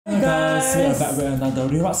Hey guys, we are back with another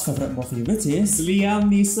rewatch favorite movie, which is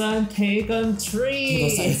Neeson Taken 3. To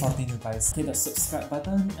those that are 14 you guys, hit the subscribe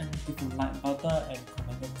button and hit the like button and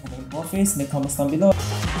comment your favorite movies in the comments down below.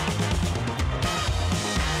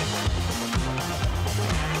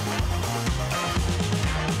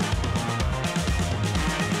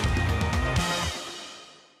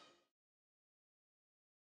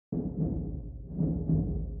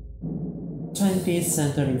 '20th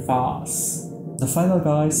Century Fox. The final,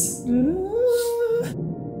 guys.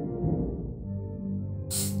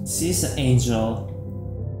 She's an angel.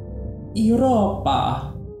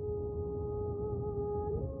 Europa.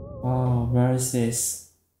 Oh, where is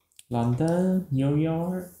this? London? New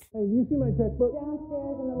York? Hey, do you see my checkbook?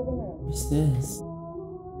 Downstairs in the living room. What's this?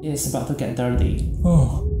 It's about to get dirty.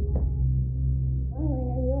 Oh, Darling,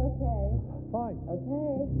 are you okay? Fine.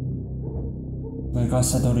 Okay. my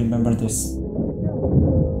gosh, I don't remember this.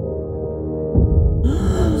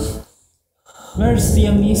 Where's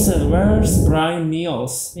Liam Neeson? Where's Brian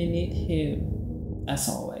Niels? We need him, as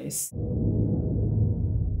always. Oh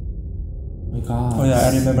my god. Oh yeah, I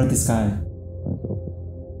remember this guy. That's office.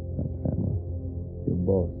 That's family. Your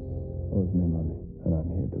boss owes me money, and I'm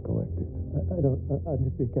here to collect it. I'm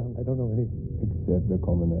just the accountant. I don't know anything. Except the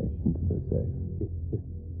combination to the safe. Yes.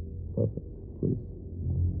 Perfect. Please.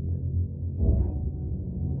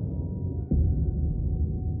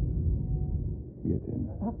 Get in.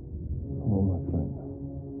 Hello, my friend.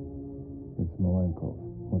 It's Malankov.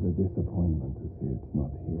 What a disappointment to see it's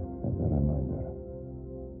not here as a reminder.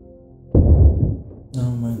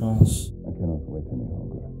 Oh my gosh. I cannot wait any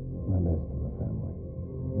longer. My best to the family.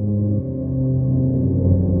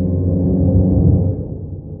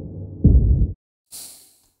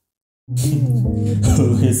 Who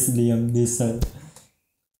is Liam Neeson?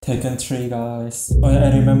 Taken 3, guys. Oh yeah,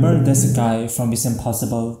 I remember there's a guy from Mission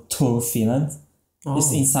Impossible 2 villain.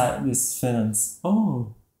 He's inside this villain.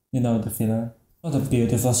 Oh. You know the villain? What a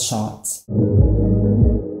beautiful shot. Here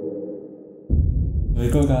we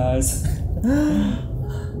go, guys.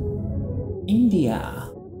 India.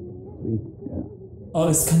 Sweet, yeah. Oh,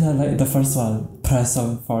 it's kinda like the first one.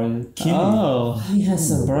 Present for Kimmy. Oh, he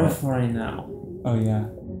has a boyfriend now. Oh yeah.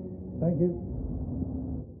 Thank you.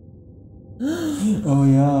 Oh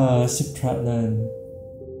yeah, she's pregnant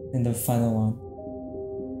in the final one.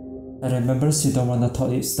 I remember she don't wanna tell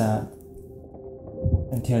his dad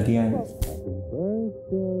until the end. Birthday.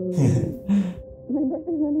 My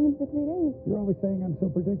birthday's not even for 3 days. You're always saying I'm so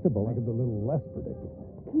predictable. Make it a little less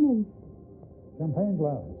predictable. Come in. Champagne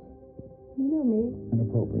glasses. You know me.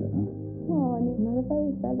 Inappropriate, huh? Well, I mean, not if I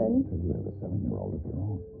was 7. Until you have a 7-year-old of your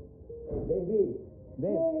own. Hey, baby.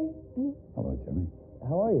 Hey. Hello, Jimmy.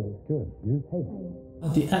 How are you? Good. You? Hey. Oh,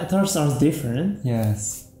 the actors are different.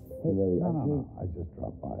 Yes. Hey, really? No. I just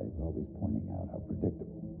dropped by. He's always pointing out how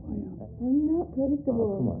predictable I am. I'm not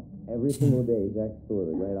predictable. Come on. Every single day, Jack's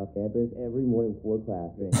sorted right off campus, every morning before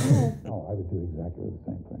class. Oh, I would do exactly the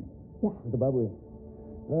same thing. Yeah. The bubbly.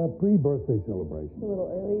 Pre-birthday celebration. It's a little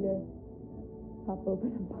early to pop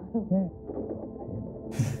open a bottle. Yeah.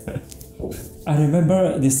 I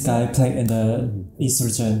remember this guy playing in the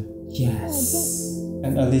Insurgent Yes.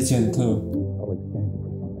 and Allegiant too. I'll exchange it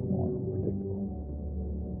for something more predictable.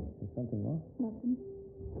 Is something wrong? Nothing.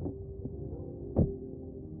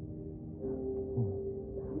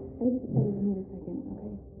 I just need a second,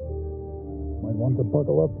 okay? Might want to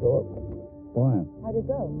buckle up, Philip. Brian. How'd it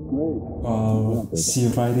go? Great. Oh,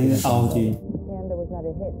 she riding Audi. Panda was not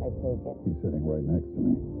a hit, I take it. He's sitting right next to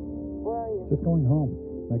me. Where are you? Just going home.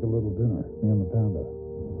 Make a little dinner. Me and the panda.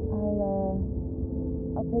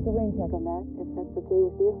 I'll take a rain check on that, if that's okay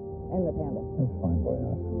with you. And the panda. That's fine by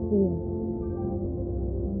us. See you.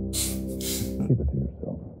 Keep it to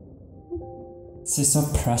yourself. She's so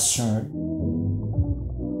pressured.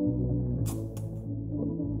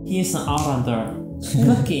 He's an all-rounder.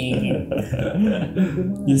 Cooking.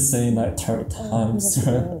 You saying that 3 times.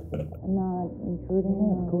 I'm not intruding.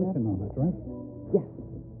 Oh, of course you're not. That's right. Yeah.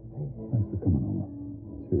 Thanks for coming over.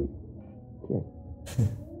 Cheers. Cheers.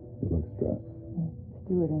 You look stressed.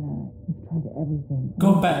 Stuart and I, we've tried everything.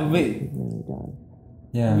 Go back with It really does.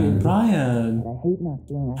 Yeah. Brian. But I hate not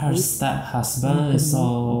feeling. Her step-husband is so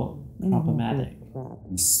problematic.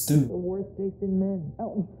 Stu. The worst taste in men.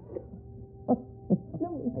 Oh. No,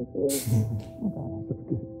 thank you. Oh, God. Do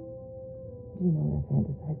you know what I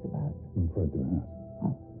fantasize about? I'm afraid to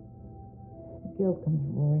ask. Guilt comes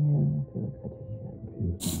roaring in and I feel like such a shit.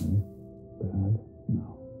 Confused, honey? Bad?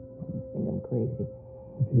 No. I think I'm crazy.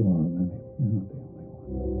 If you are, Lenny, you're not the only one.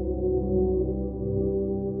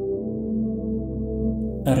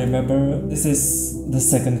 I remember this is the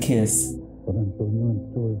second kiss. But until you and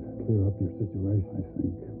Stuart clear up your situation, I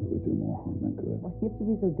think more harm than good. Why do you have to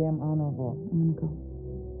be so damn honorable? I'm gonna go.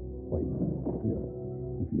 Wait, here.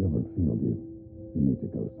 If you ever feel you need to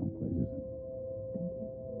go someplace. Thank you.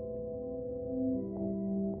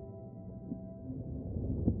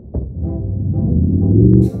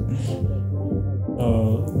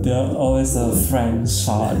 They are always a friend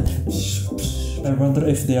shot. I wonder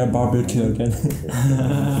if they are barbecue again.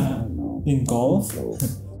 In golf?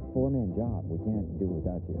 Four-man job. We can't do it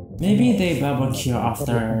without you. Maybe they barbecue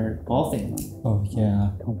after golfing. Oh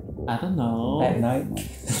yeah. I don't know. At night?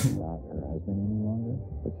 Not her husband any longer.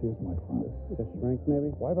 But she's my friend. A shrink, maybe?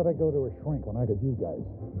 Why would I go to a shrink when I got you guys?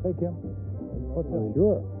 Hey, Kim. What's up?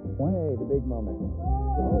 Sure. What? Hey, the big moment.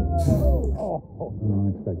 Oh, an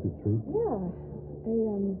unexpected treat.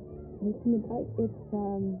 Yeah, need some advice. It's,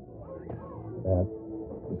 That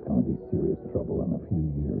is going to be serious trouble in a few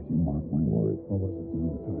years. You mark my words. What was it you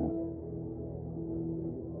wanted to ask?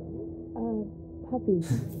 puppy.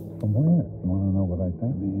 From where? You want to know what I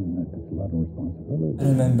think? I mean, it's a lot of responsibility.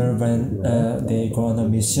 I remember when they go on a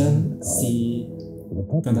mission, she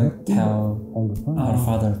gonna tell our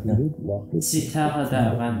father. She tell her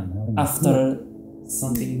that when after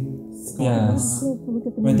something's going Yes, on.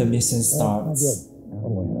 when the mission starts.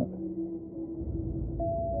 What do I have?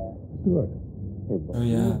 Stuart. Hey, bro. Oh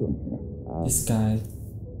yeah, What are you doing here? this guy.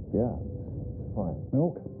 Yeah, fine.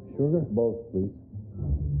 Milk? Sugar? Both, please.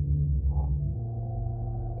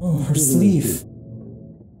 Oh, her sleeve.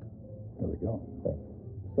 There we go.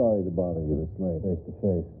 Sorry to bother you this late. Face to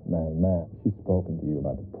face, man, Matt. She's spoken to you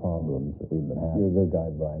about the problems that we've been having. You're a good guy,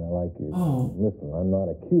 Brian. I like you. Oh. Listen, I'm not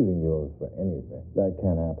accusing you of anything. That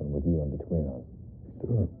can't happen with you and between us.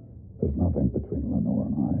 Stuart, there's nothing between Leanor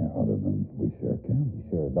and I other than we share Kim. You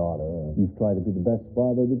share a daughter, and you've tried to be the best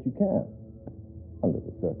father that you can, under the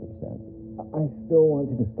circumstances. I still want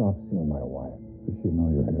you to stop seeing my wife. Does she know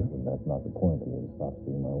you're here? But that's not the point of you to stop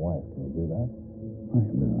seeing my wife. Can you do that? I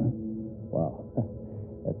can do that. Wow.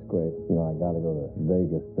 That's great. You know, I gotta go to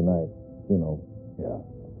Vegas tonight. You know. Yeah,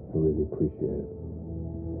 I really appreciate it.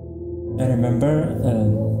 I remember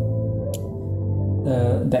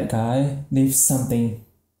that guy leaves something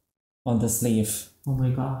on the sleeve. Oh my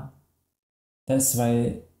god. That's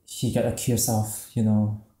why he got accused of,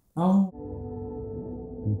 Oh.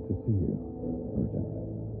 Need to see you. Urgent.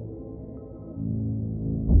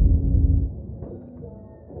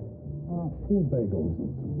 Four bagels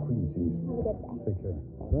and some cream cheese. Take care.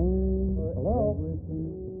 Hello?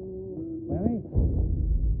 Lanny?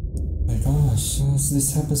 My gosh, this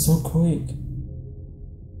happened so quick.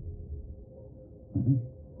 Lenny?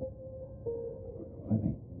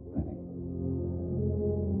 Lenny? Lenny?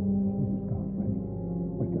 Jesus God, Lenny.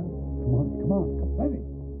 Wake up. Come on, come on, come. Lenny!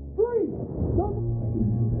 Freeze! Stop! I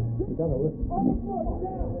didn't do this. You gotta listen to me.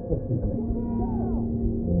 Listen to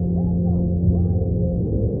me.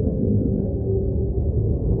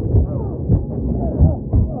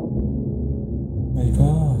 My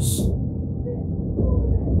gosh.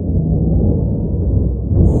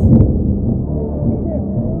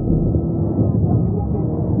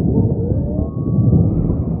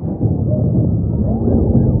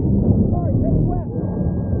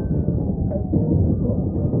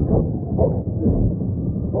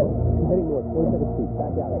 Heading north, 47th Street.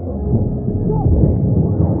 Back out.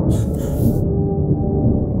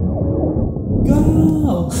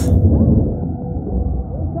 Go!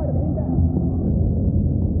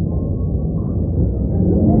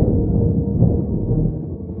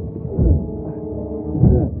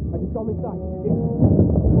 I just saw him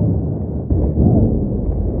inside.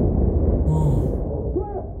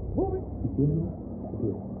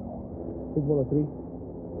 Here's 103.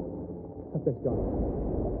 Suspect's gone.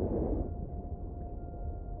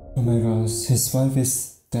 Oh my gosh, his wife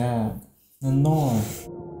is dead. No.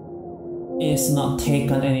 It's not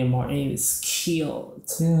taken anymore, it's killed.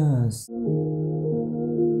 Yes.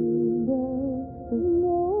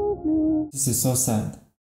 This is so sad.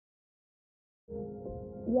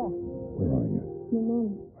 Yeah, Where are you? my mom.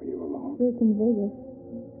 Are you alone? Stuart's in Vegas.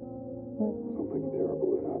 What? Something terrible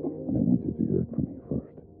has happened. And I want you to hear it from me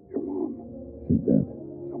first. Your mom, she's dead.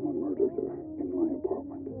 Someone murdered her in my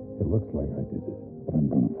apartment. It looks like I did it, but I'm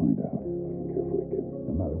gonna find out. Listen carefully, Kim.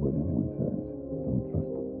 No matter what anyone says, don't trust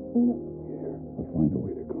them. No. Here, I'll find a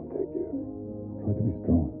way to contact you. Try to be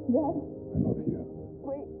strong. Dad? I love you.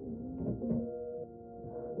 Wait.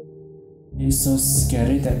 It's so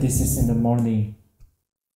scary that this is in the morning.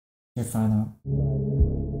 You find out.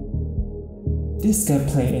 This guy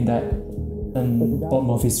played in that old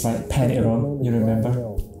movies, right? Panic Room, you remember?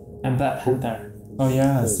 And Black Panther. Oh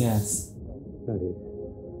yes, yes. Her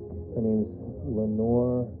name's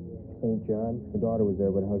Leanor St. John. Her daughter was there,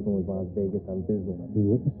 but her husband was in Las Vegas on business. Do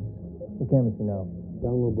you witness? What camera see now?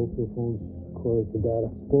 Download both your phones, correlate the data.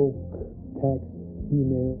 Spoke, text,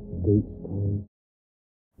 email, dates, times.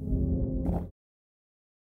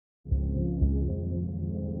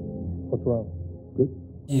 What's wrong? Good?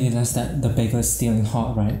 You realize that the bagel is still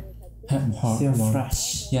hot, right? Hot, Still warm.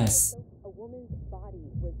 fresh. Yes. A woman's body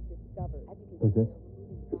was discovered. Who's this?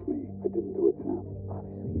 It's me. I didn't do it, Sam.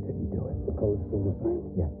 Obviously you didn't do it. The code's still the same.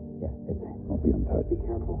 Yeah, it's I'll be in touch. Be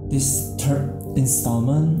careful. This third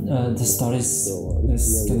installment, the story is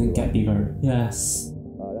gonna get bigger. Yes.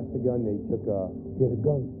 That's the gun that he took, He had a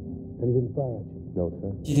gun, and he didn't fire at you. No,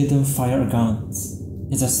 sir. He didn't fire a gun.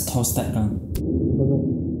 He just tossed that gun. So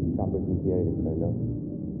nothing. Chopper didn't see anything, sir, no.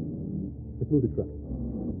 Let's move the truck.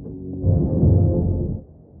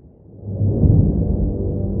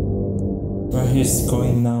 Where he's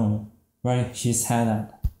going now? Where he's headed?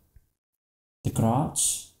 The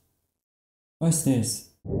garage? What is this?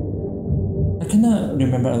 I kinda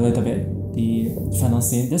remember a little bit the final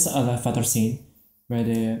scene. This elevator scene where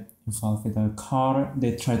they involved with the car.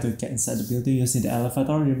 They try to get inside the building using the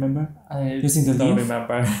elevator. Remember? Using the don't lift.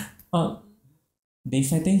 remember.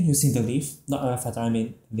 Lift, I think, using the lift. Not elevator, I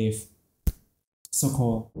mean lift. So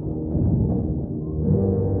cool.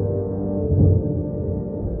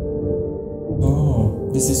 Oh,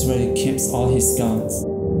 this is where he keeps all his guns.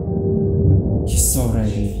 He's so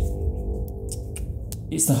ready.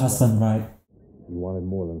 It's the husband, right? You wanted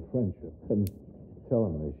more than friendship. And tell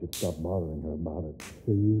him they should stop bothering her about it.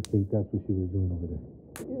 So you think that's what she was doing over there?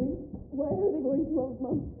 Doing? Why are they going through all of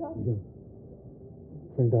Mom's stuff? Yeah.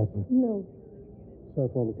 Frank Dodson. No, Sorry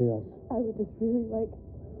for all the chaos. I would just really like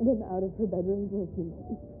them out of her bedroom for a few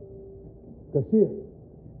moments. Garcia,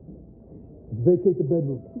 let's vacate the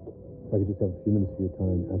bedroom. If I could just have a few minutes of your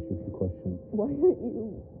time, ask you a few questions. Why aren't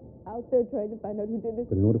you out there trying to find out who did this?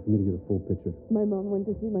 But in order for me to get a full picture, My mom went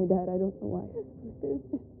to see my dad. I don't know why.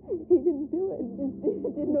 He didn't do it.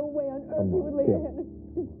 There's no way on earth he would lay a hand.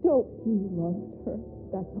 Just don't. He loved her.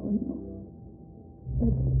 That's all I know.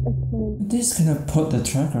 That's mine. This gonna put the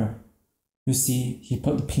tracker. You see, he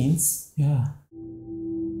put the pins. Yeah.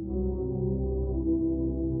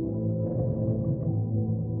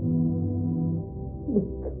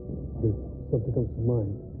 if something comes to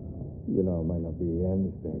mind, You know, it might not be the end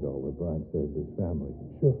this thing, though, where Brian saved his family.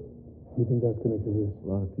 sure. You think that's connected to this? A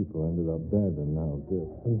lot of people ended up dead and now this.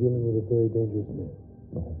 I'm dealing with a very dangerous man.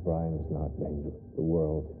 No, Brian is not dangerous. The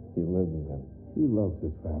world he lives in. He loves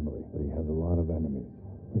his family, but he has a lot of enemies.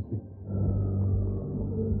 Missy,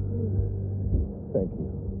 Thank you.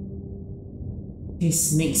 He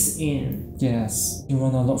sneaks in. Yes. You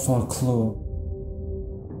wanna look for a clue.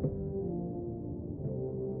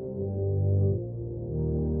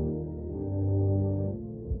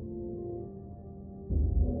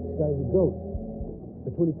 this guy's a ghost.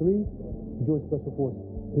 At 23, he joined Special Forces.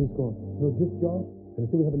 Then he's gone. No discharge, and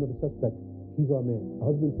until we have another suspect, he's our man. Her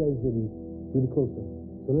husband says that he's really close to her.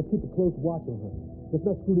 So let's keep a close watch on her. Let's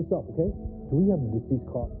not screw this up, okay? Do we have the deceased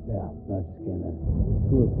car? Yeah, no, just came in.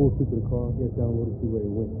 Screw a full sweep of the car. He has downloaded to see where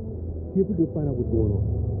he went. See if we can find out what's going on.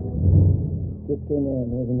 Just came in,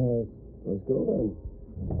 hasn't heard. Let's go then.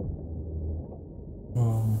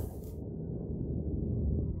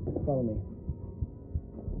 Follow me.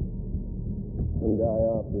 Some guy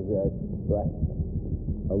off his ex, right?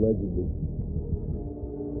 Allegedly.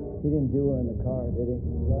 He didn't do her in the car, did he?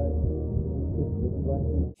 Right. Piece of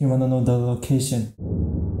flesh. You wanna know the location.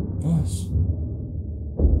 Gosh.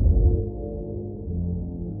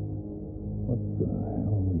 What the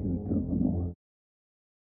hell were you doing, Leanor?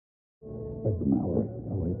 Inspector Mallory,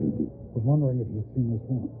 LAPD. Was wondering if you'd seen this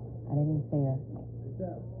woman. I didn't see her.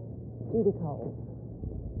 Judy called.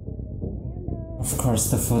 Of course,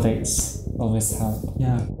 the footage always help.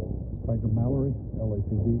 Yeah. Inspector Mallory,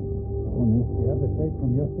 LAPD. On me. You have the tape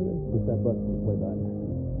from yesterday? Push that button to play back.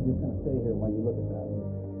 I'm just gonna stay here while you look at that.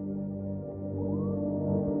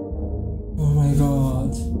 Oh my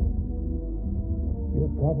god. You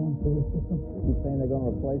have problems with this system? They keep saying they're gonna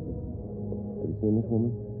replace it. Have you seen this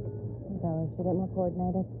woman? Tell her to get more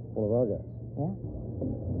coordinated. One of our guys. Yeah.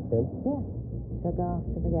 Him? Yeah. Took off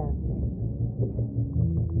to the gas station.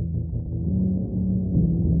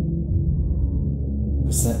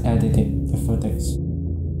 Who's editing the footage?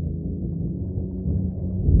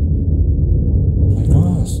 Oh my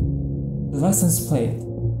gosh. The license plate.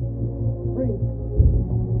 Freeze.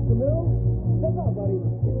 Mr. Mills? Step out, buddy.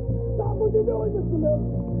 Stop what you're doing, Mr. Mills.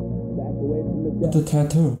 Back away from the desk. The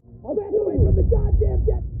tattoo. Back away from the goddamn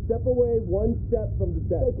desk. Step away one step from the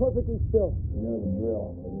desk. Stay perfectly still. You know the drill.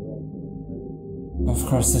 Of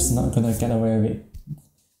course, it's not gonna get away with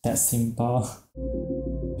that simple.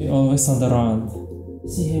 You're always on the run.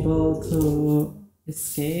 Is he able to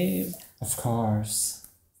escape? Of course.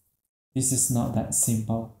 This is not that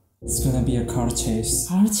simple. It's gonna be a car chase.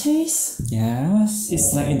 Car chase? Yes.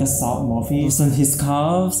 It's like in the Salt movie. Loosen his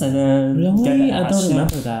cuffs and then get Really? the I don't action.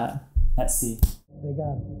 remember that. Let's see. They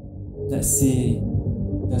got him. Let's see.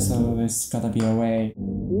 There's always gotta be a way.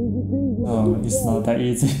 Easy peasy. Oh, it's not that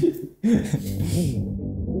easy. He's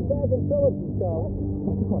back in Phillips's car.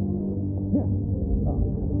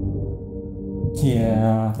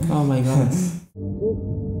 Yeah. Oh my god. Just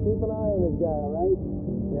keep an eye on this guy, all right?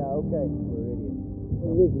 Yeah, okay.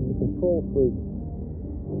 We're idiots. This is a control freak.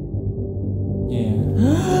 Yeah.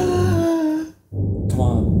 Come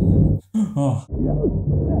on. Oh.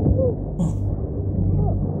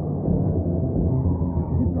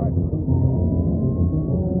 Keep driving.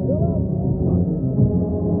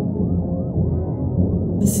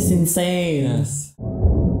 This is insane. Yes. Oh.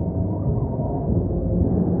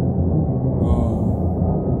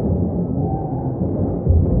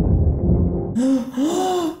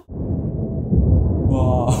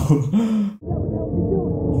 Wow.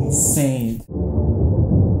 Insane.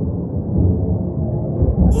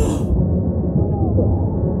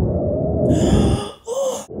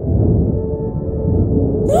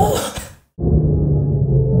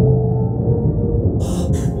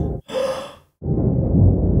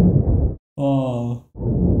 Oh.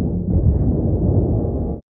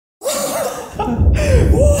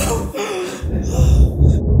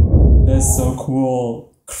 That's so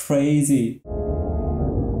cool. Crazy.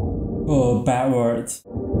 Oh, bad word.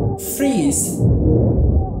 Freeze. Stop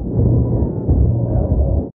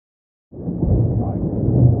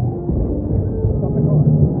the car.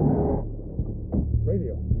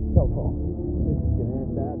 Radio. Cell phone. This is gonna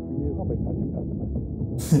end bad for you.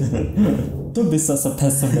 Don't be such a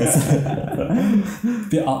pessimist. Don't be such a pessimist.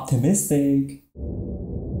 Be optimistic.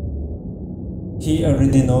 He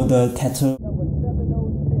already know the tattoo. Number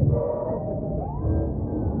 706.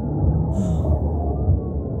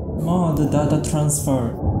 Oh, the data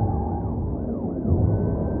transfer.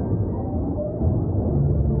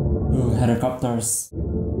 Ooh, helicopters.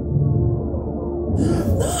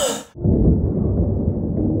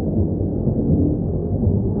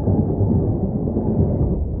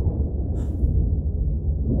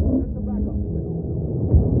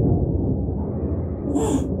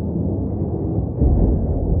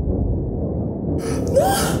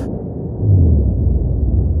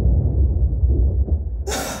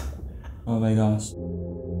 Oh my gosh.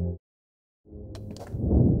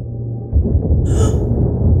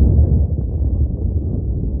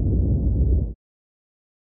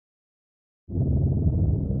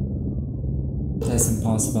 That's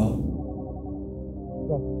impossible.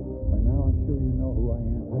 Look, by now I'm sure you know who I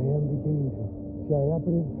am. I am beginning to. CIA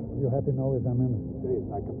operative? You have to know is I'm innocent. Please,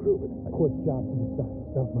 I can prove it. Court's job to decide.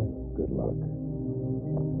 Not mine. Good luck.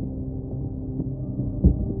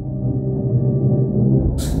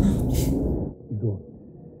 He's going.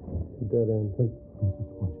 Dead end. Wait.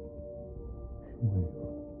 Just watch. Wait.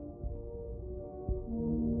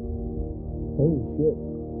 Holy shit.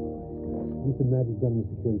 Need some magic done in the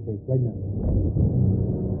security tape right now.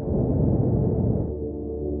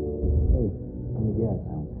 Hey, let me guess.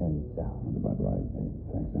 Sounds heading south. That's about right. Hey,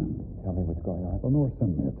 thanks, Sam. Tell me what's going on. Lenore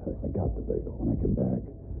sent me a text. I got the bagel. When I came back,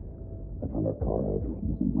 I found her car out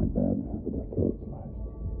in my bed with her throat slashed.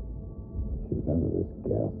 She was out of this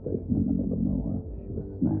gas station in the middle of nowhere. She was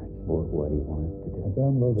snatched. What do you want us to do? I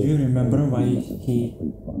downloaded. Do you remember why Please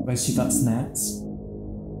find why she got snatched?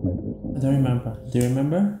 Maybe there's I something. don't remember. Do you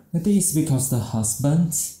remember? I think it's because the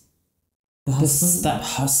husband. The husband. That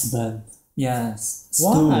husband. Yes.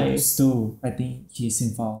 Why? Stu. I think he's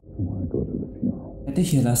involved. I want to go to the funeral. I think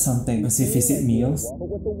he does something. Does he visit meals? But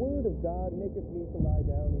with the word of God maketh me to lie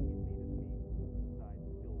down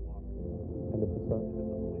and the sun.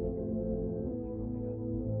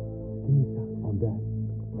 Give me some on that.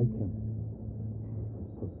 Right, Kim. I'm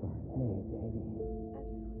so sorry. Hey, baby.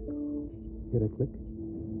 Hear that click?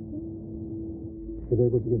 Hey, there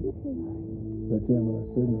it goes again. That's Emma's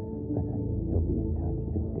signal. Listen, he'll be in touch.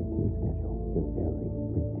 Just stick to your schedule. Your very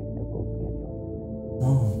predictable schedule.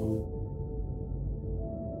 Oh.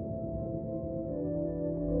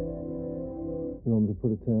 You want me to put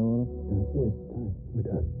a tail on him? No, it's a waste of time. We're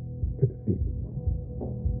done. Get the feet.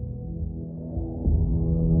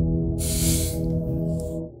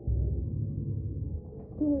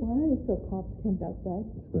 Stuart, why are there still cops camped outside?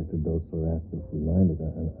 Inspector Dotzler asked if we minded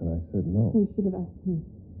that, and I said no. You should have asked me.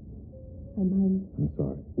 I mind. I'm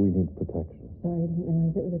sorry. We need protection. Sorry, I didn't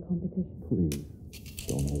realize it was a competition. Please,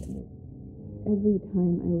 don't hate me. Every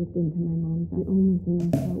time I looked into my mom's, the only thing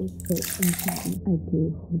I saw was hurt and sadness. I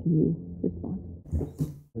do hold you responsible.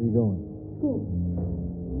 Where are you going? School.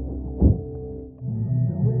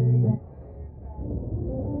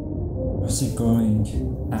 she going?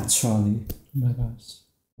 Actually. Oh my gosh.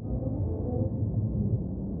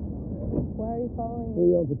 Why are you following For me?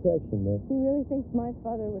 your own protection, man. He really thinks my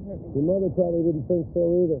father would hurt me. Your mother probably didn't think so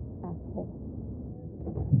either. Asshole.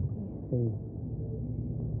 Hey,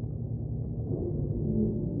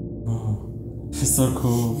 Oh, it's so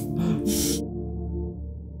cool.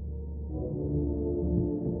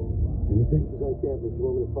 Anything? she's on campus. You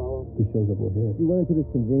want me to follow? He shows up over here. She went into this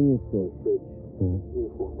convenience store. Fridge. Mm-hmm. Your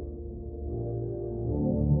fault.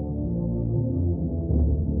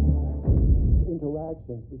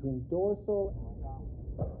 Interactions between dorsal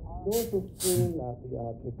stream of the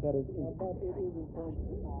object that is in. Am I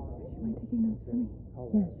taking notes for me?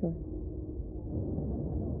 Yeah, sure.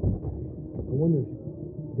 I wonder if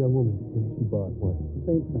young woman, if she bought what?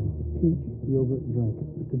 Same thing. Peach yogurt drink.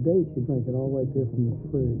 But today she drank it all right there from the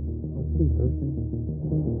fridge. Must have been thirsty.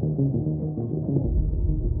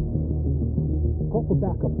 Call for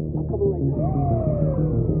backup. I'm coming right now.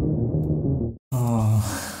 Oh.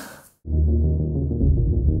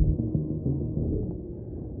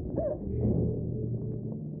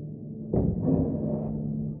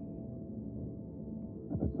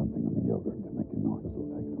 I put something on the yogurt to make you nauseous. We'll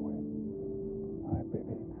take it away. Hi,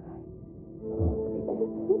 baby. Oh.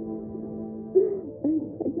 I'm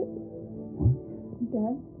pregnant. What?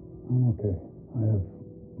 Dad, I'm okay. I have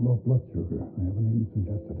low blood sugar. I haven't eaten since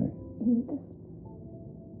yesterday. you're just...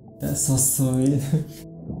 That's so sweet.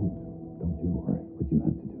 Don't you worry. What you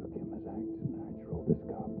have to do, Kim, is act natural. This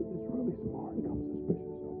cop is really smart. Come suspicious, okay?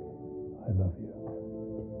 I love you.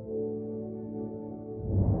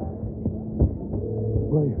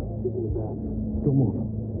 Where are you? She's in the bathroom. Don't move.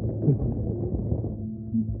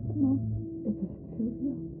 Mom, it doesn't feel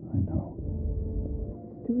real. I know.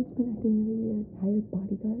 Stuart's been acting really weird. Hired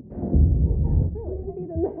bodyguards. Really? Even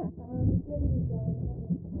that.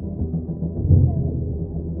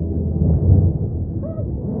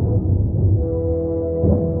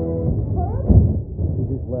 She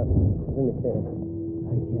just left. She's in the camp.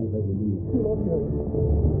 I can't let you leave. You love yours.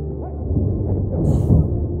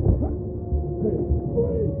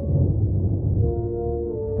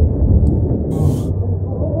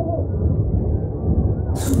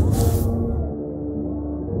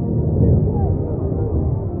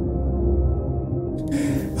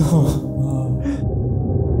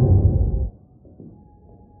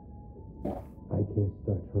 I can't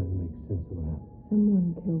start trying to make sense of what happened.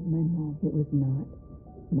 Someone killed my mom. It was not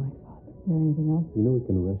my father. Is there anything else? You know we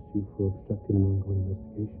can arrest you for obstructing an ongoing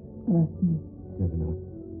investigation. Arrest me. Never not.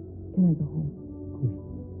 Can I go home? Of course.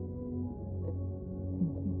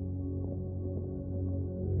 Thank you.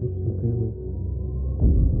 Interesting family.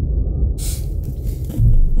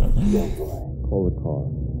 Call the car.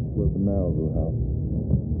 We're at the Malibu house.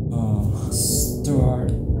 Oh,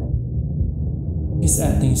 Stuart. He's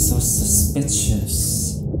acting so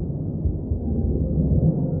suspicious.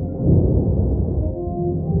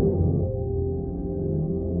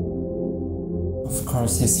 Of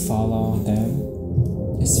course, he's following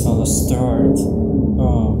them. He's follow Stuart.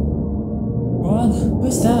 Oh. What?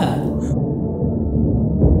 Who's that?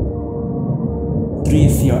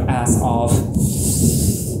 Drift your ass off.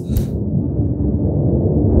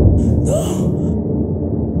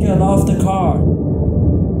 No! Get off the car!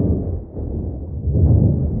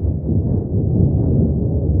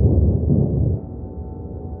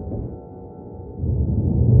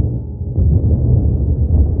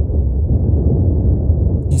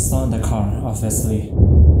 He's not in the car, obviously.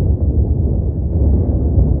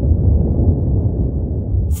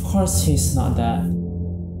 Of course he's not that.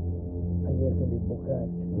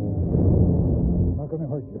 Not gonna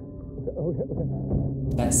hurt you. Okay.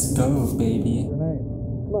 Let's go, baby. Your name?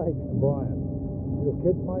 Mike. Brian. You have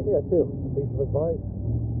kids, Mike? Yeah, two. Piece of advice?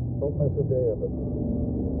 Don't miss a day of it.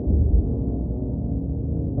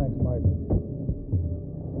 Thanks, Mike.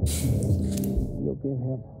 You can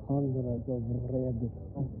have hundreds of rabbits.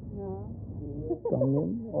 Come in,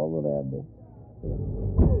 all rabbits.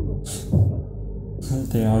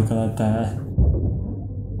 They all gonna die.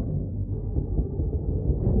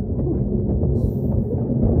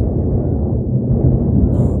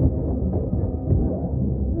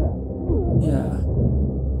 Yeah.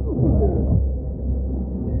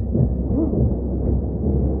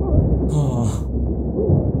 Oh.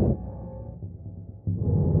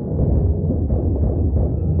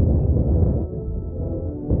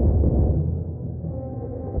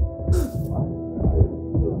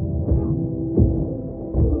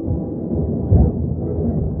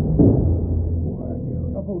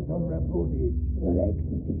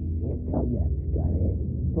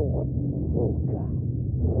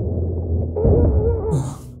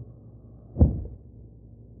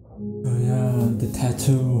 Oh yeah.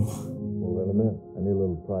 Let him in. I need a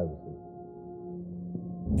little privacy.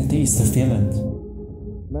 I think it's the villain.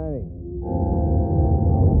 Manny.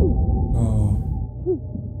 Oh.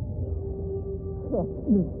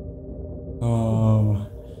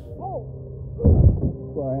 Oh.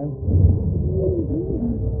 Brian.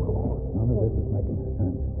 None of this is making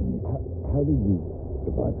sense to me. How did you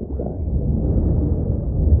Survive the crash.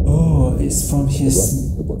 Oh, it's from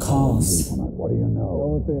his cause. What do you The know?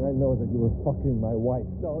 only thing I know is that you were fucking my wife.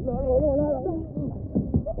 No.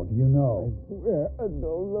 What do you know? Swear, I don't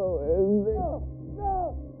know anything.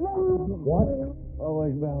 What?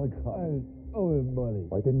 Oleg Malankov. Oh, his money.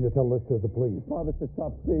 Why didn't you tell this to the police? Promised to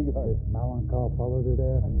stop seeing her. This Malankov followed her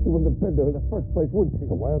there? She wouldn't have been there in the first place, would she?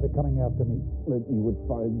 So why are they coming after me? That you would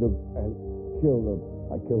find them and kill them.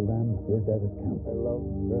 I kill them, you're dead as count. I love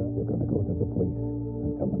her. You're gonna go to the police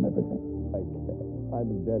and tell them everything. I can't.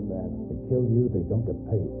 I'm a dead man. They kill you, they don't get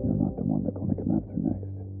paid. You're not the one they're gonna come after next.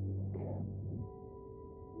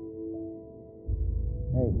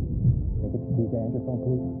 Hey, can I get your keys and your phone,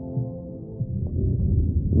 please?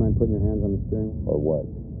 You mind putting your hands on the steering wheel? Or what?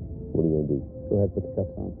 What are you gonna do? Go ahead, put the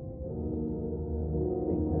cuffs on.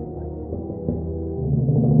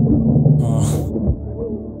 Oh.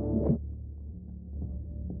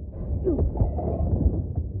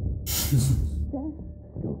 Dad,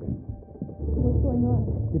 Okay. what's going on?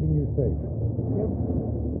 Keeping you safe.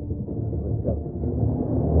 Let's go.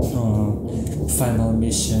 Oh. Final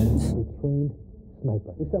mission. A trained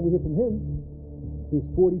sniper. Next time we hear from him, he's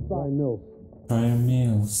 45 mils. Brian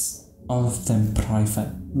Mills. All of them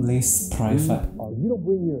private. Least private. If you don't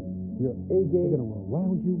bring your A game, they're gonna run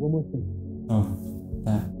around you. One more thing. Oh.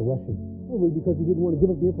 That. The Russian. Probably because he didn't want to give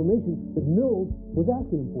up the information that Mills was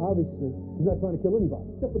asking him for. Obviously, he's not trying to kill anybody,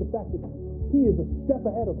 except for the fact that he is a step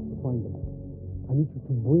ahead of us to find them. I need you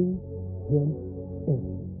to bring them in.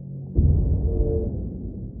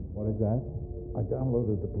 What is that? I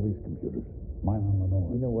downloaded the police computers. Mine on the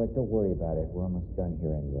north. You know what? Don't worry about it. We're almost done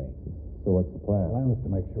here anyway. So what's the The plan? plan is to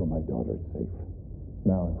make sure my daughter's safe.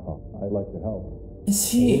 Malankov. I'd like to help. Is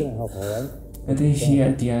You're he? gonna help, all right? I think he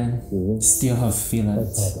at the end still have Let's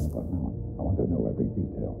feelings. talk about now. I want to know every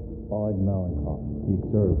detail. Oleg Malankov. He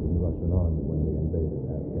served in the Russian army when they invaded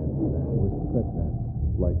Afghanistan. With Spetsnaz,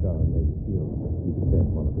 like our Navy SEALs, he became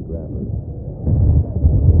one of the grabbers.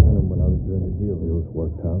 And when I was doing a deal, deals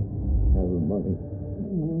worked out. Have the money.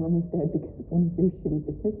 My mom is dead because of one of your shitty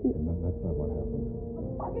business deals. And that's not what happened.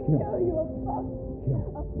 Fucking kill you, fuck. Kim,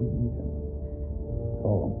 we need him.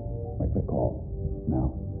 Call him. Make the call.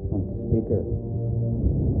 Now. On speaker.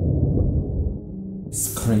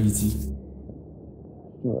 It's crazy.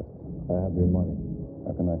 Stuart, I have your money.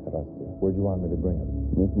 How can I trust you? Where do you want me to bring it?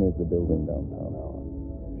 Meet me at the building downtown.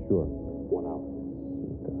 Sure. 1 hour.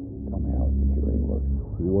 Suka. Tell me how security works.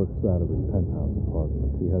 He works out of his penthouse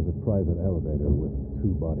apartment. He has a private elevator with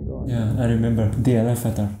 2 bodyguards. Yeah, I remember the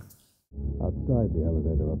elevator. Outside the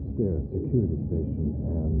elevator upstairs, security station,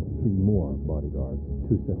 and 3 more bodyguards.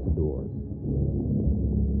 2 sets of doors.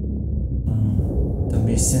 The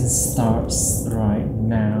mission starts right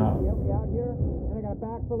now. Get me out here, and I got a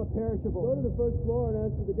bag full of perishables. Go to the first floor and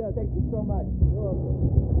ask for the desk. Thank you so much. You're welcome.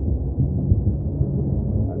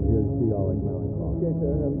 I'm here to see Oleg Malankov. Okay,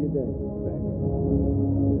 sir. Have a good day. Thanks.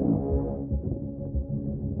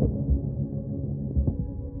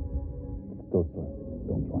 Stutzler,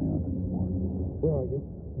 don't try anything smart. Where are you?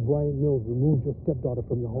 Brian Mills removed your stepdaughter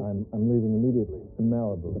from your home. I'm leaving immediately to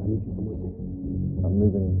Malibu. But I need you somewhere safe. I'm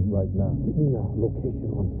leaving right now. Give me a location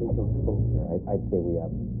on St. John's phone. Here, I'd say we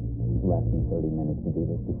have less than 30 minutes to do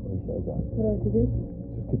this before he shows up. What do I have to do?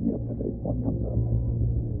 Just keep me up to date what comes up.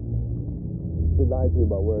 He lied to you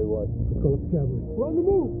about where he was. Let's call up the cavalry. We're on the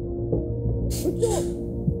move! Let's go!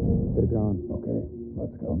 They're gone. Okay,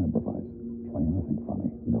 let's go and improvise. Try anything funny,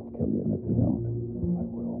 and they'll kill you, and if you don't, I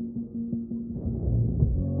will.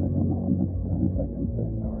 I don't know how many times I can say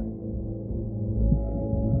sorry.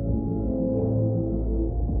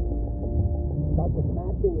 Got some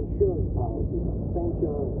matching insurance policies on St.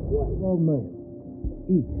 John's Way. 12 million.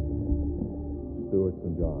 Each. Stuart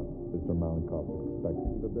and John. Mr. Malankov is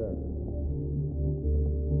expecting the bear.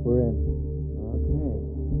 We're in. Okay.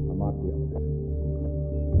 Unlock the elevator.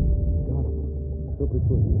 Got him. Still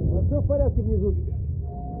pursuing. Все в порядке внизу.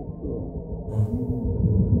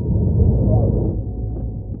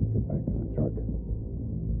 Get back to the truck.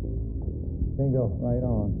 Bingo, right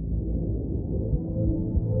on.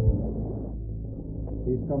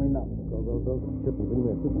 He's coming up. Go, go, go. Triple, bring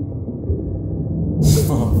me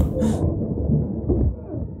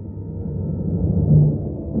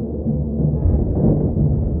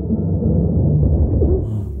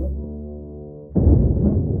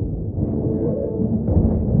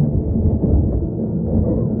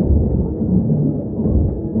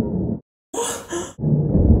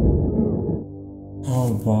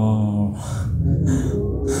Oh.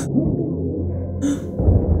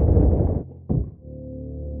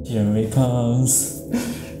 Here it comes.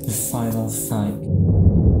 The final fight.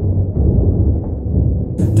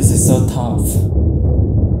 This is so tough.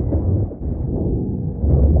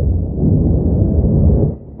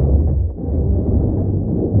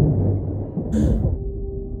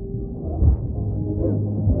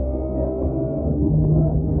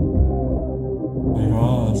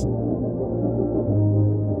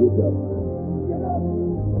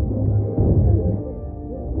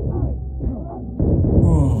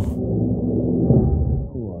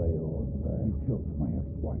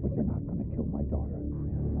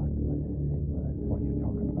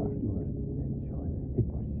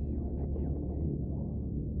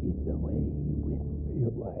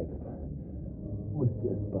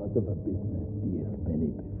 Of a business deal many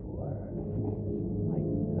before. I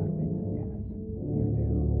deserve it.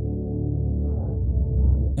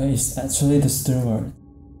 Yes, you do. It's actually the Stuart.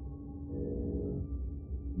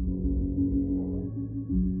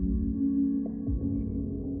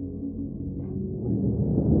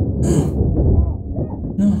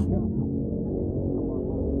 No.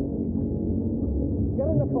 Get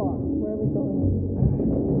in the car. Where are we going?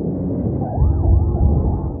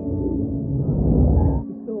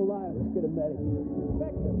 Let's get a medic.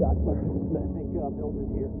 Doctor Smith, thank God Mills is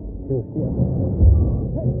here. Good. Yeah.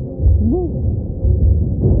 Hey, move.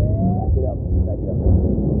 Back it up.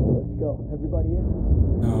 Let's go. Everybody in.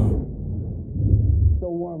 No. So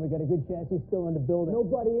warm. We got a good chance he's still in the building.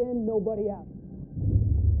 Nobody in, nobody out.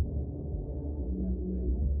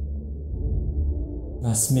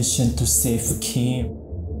 Last mission to save Kim.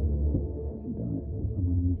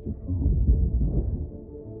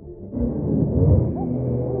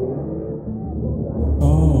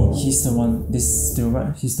 He's the one, this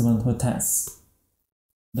Stuart, he's the one who tests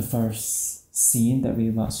the first scene that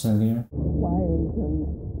we watched earlier. Why are you doing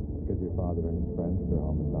this? Because your father and his friends are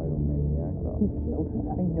homicidal maniacs. You killed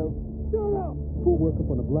her. I know. Shut up! Full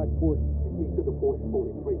workup on a black Porsche. Take me to the Porsche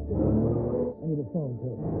 43. I need a phone,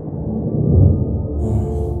 too.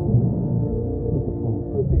 What's the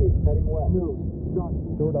phone? Repeat. Heading west. Mills, Done.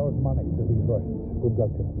 stored our money to these Russians. We've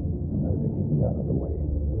got to. And that to keep me out of the way.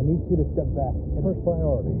 I need you to step back. First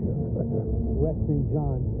priority here, Inspector. Arresting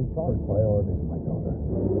John and Charles. First priority is my daughter.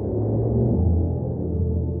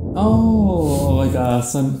 Oh my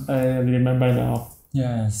gosh, I remember now.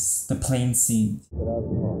 Yes, the plane scene. Get out of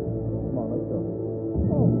the car. Come on, let's go.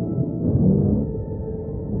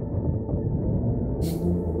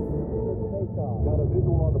 Take off. Got a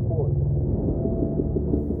visual on the Porsche.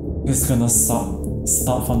 He's gonna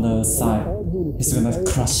stop from the side. He's gonna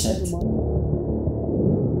crush it.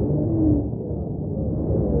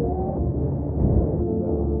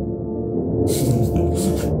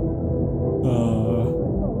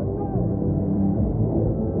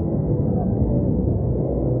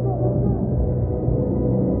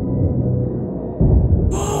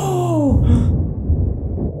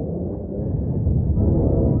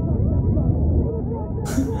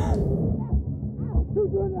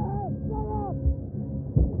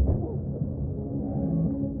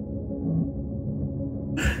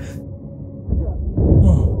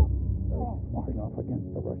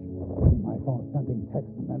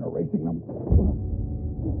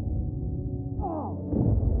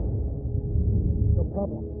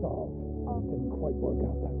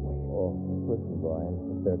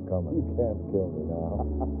 They're coming. You can't kill me now.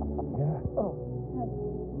 Yeah. Oh,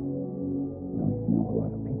 No, you know a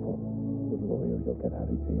lot of people. With lawyer, you'll get out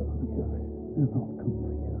of jail on yours. And I'll come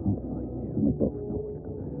for you. I'll find you. And we both know what's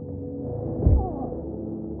going to happen.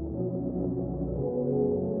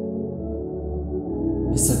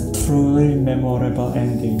 It's a truly memorable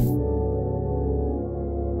ending.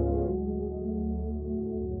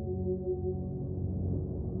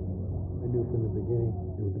 I knew from the beginning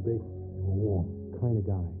it was the bagels. They were warm. Kind of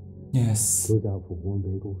guy. Yes. Goes out for warm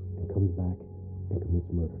bagels and comes back and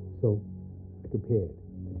commits murder. So, I compared.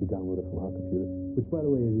 Did you download it from our computers? Which, by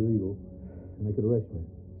the way, is illegal. And I could arrest you.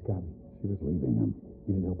 It's got me. She was leaving him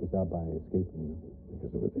You didn't help us out by escaping, you know.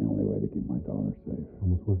 because it was the only way to keep my daughter safe.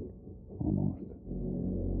 Almost worked. Almost.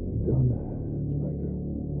 Be done, Inspector.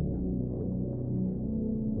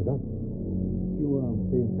 We're done. Do you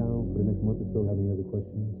stay in town for the next month or so? Have any other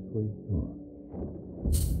questions for you? Sure.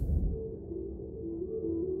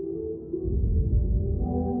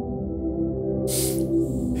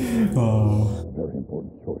 Oh. Very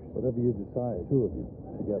important choice. Whatever you decide, two of you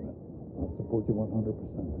together. I'll support you 100%.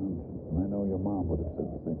 And I know your mom would have said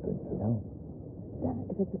the same thing too. No. Dad,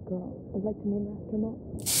 if it's a girl, I'd like to name her after Mom.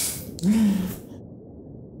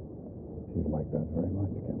 She'd like that very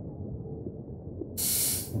much, Kim.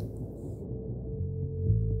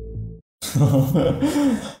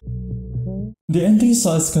 The ending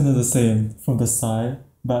shot is kind of the same from the side,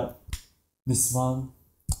 but this one,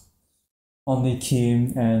 only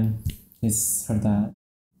Kim and her dad.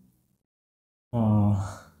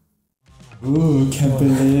 Oh. Ooh, can't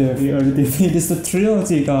believe we already finished the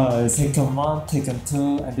trilogy, guys. Taken 1, Taken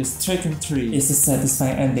 2, and this Taken 3 is a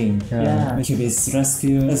satisfying ending. Yeah. He is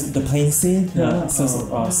rescued. The plane scene,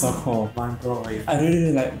 so cool. Mind-blowing. I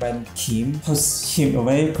really like when Kim pushed him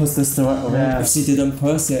away, pushed the Stuart away. Yeah. If she didn't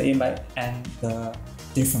push it, it might end the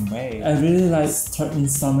different way. I really like third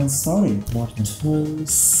installment story. More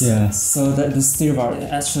twists. Yeah. So that the Stuart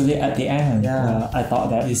actually at the end. Yeah. I thought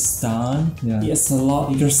that it's done. Yeah. It's a lot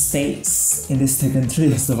bigger stakes in this Taken 3.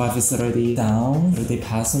 The wife is already down, already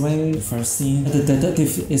passed away. The first scene. The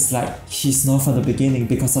detective is like, he's known from the beginning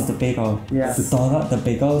because of the bagel. Yes. The donut, the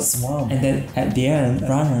bagel swarm. And then at the end,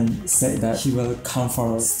 Ryan said that he will come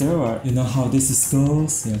for Stuart. You know how this is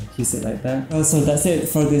goes? Yeah, he said like that. So that's it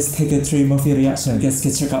for this Taken 3 movie reaction. You guys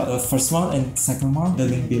can check out the first one and second one, the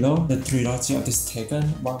link below, the trilogy of this Taken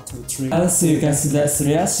 1, 2, 3. I'll see you guys in the next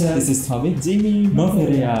reaction. This is Tommy, Jimmy,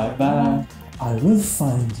 movie react. Bye. I will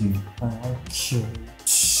find you and I'll kill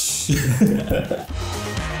you.